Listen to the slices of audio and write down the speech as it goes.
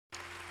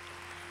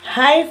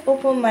Hive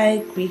open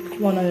mic week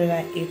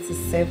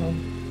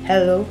 187.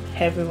 Hello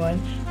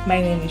everyone,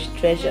 my name is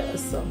Treasure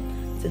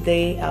Awesome.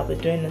 Today I'll be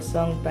doing a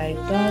song by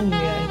MEON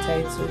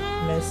entitled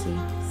Mercy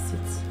Seat,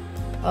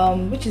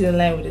 which is in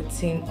line with the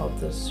theme of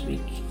this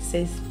week. It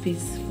says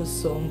peaceful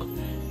song.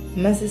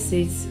 Mercy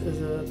Seats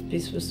is a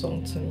peaceful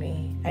song to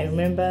me. I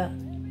remember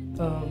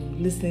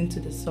listening to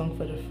the song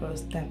for the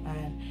first time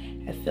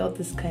and I felt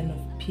this kind of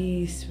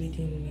peace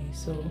within me.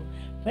 So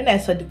when I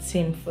saw the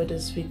theme for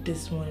this week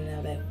this morning, I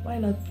was like, why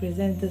not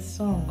present this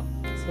song?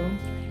 So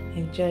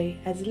enjoy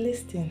as you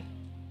listen.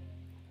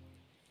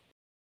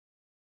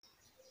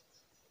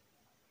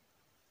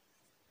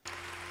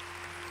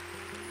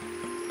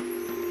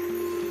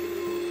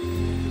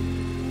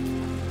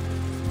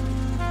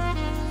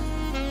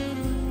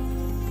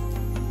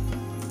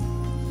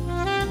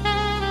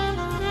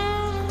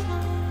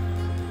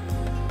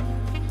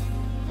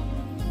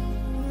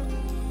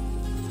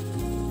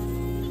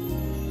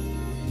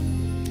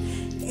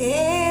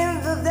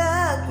 In the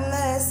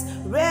darkness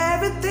where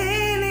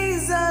everything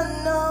is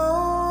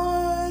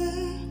unknown,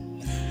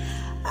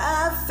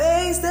 I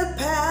face the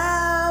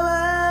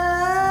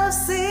power of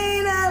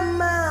sin on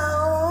my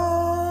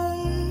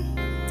own.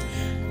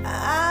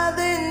 I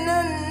did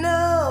not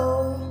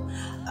know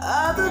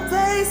of the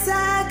place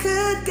I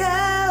could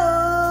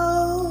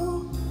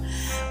go,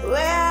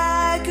 where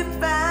I could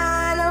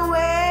find a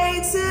way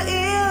to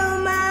heal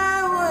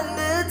my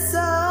wounded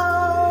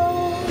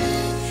soul.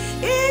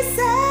 He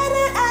said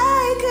that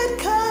I could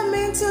come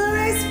into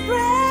His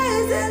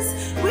presence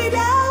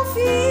without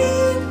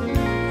fear,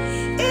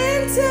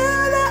 into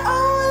the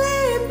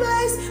only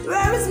place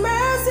where His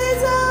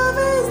mercies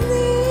overflow.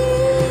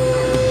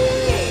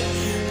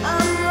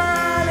 I'm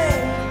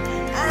running,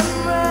 I'm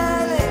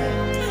running,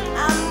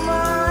 I'm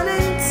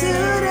running to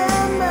the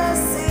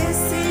mercy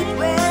seat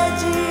where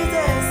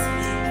Jesus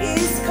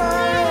is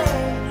calling.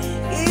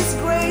 His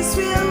grace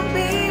will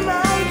be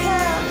my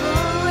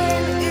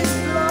covering. His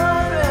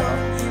blood will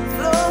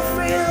flow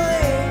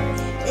freely.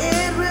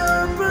 It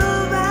will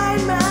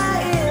provide my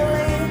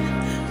healing.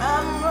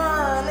 I'm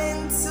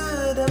running to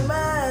the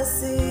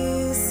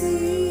mercy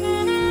seat.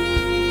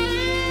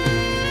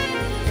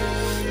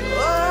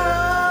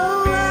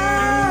 Oh, oh,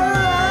 oh.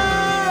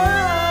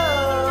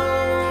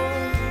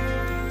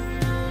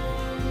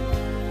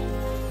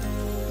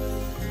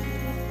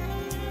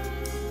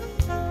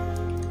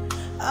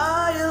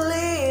 Are you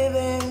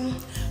living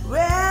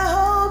where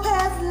hope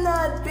has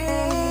not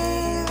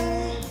been?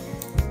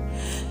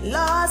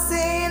 Lost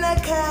in a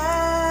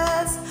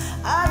curse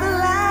of a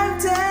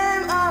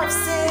lifetime of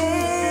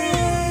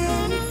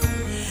sin.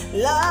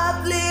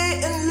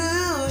 Lovely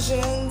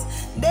illusions,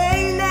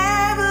 they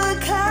never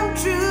come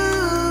true.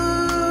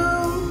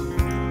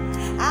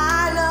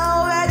 I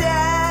know where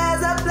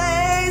there's a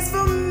place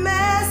for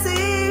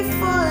mercy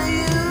for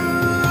you.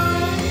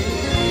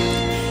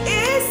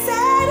 He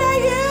said that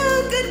you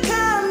could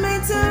come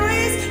into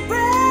His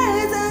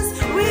presence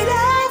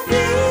without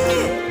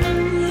fear,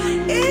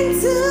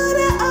 into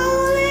the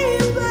only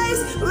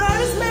place where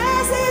His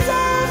mercies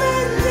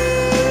overflow.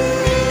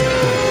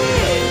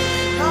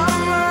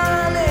 Come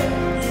running,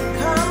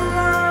 come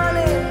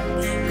running,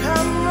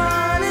 come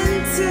running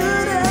to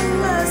the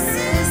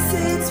mercy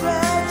seats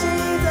where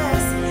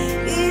Jesus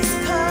is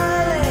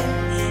calling.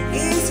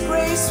 His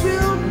grace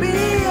will be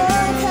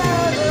your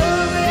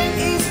covering.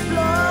 His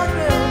blood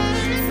will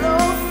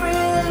flow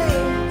freely.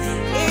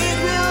 It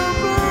will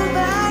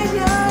provide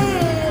your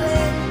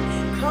healing.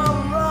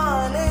 Come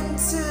running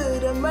to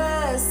the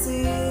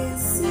mercy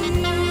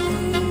seat.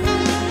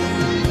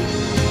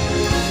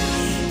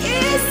 He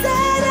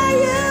said that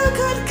you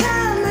could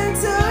come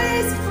into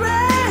His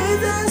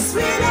presence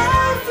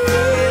without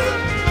fear,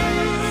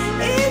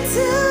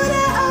 into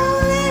the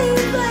only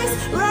place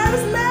where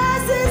His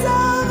mercies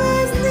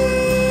overflow.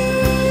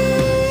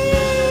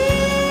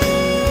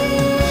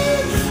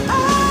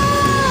 Oh,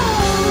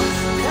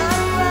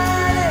 come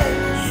running,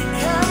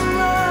 come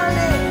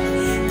running,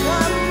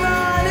 come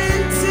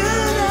running to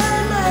the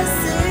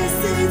mercy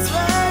seats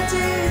where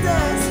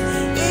Jesus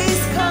is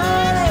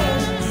calling.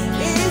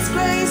 His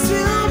grace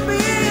will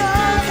be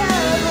your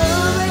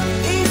covering.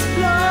 His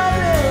blood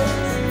will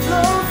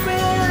flow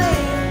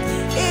freely.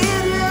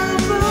 It will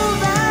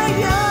provide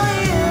your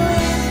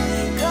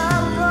healing.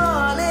 Come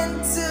running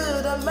to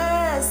the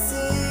mercy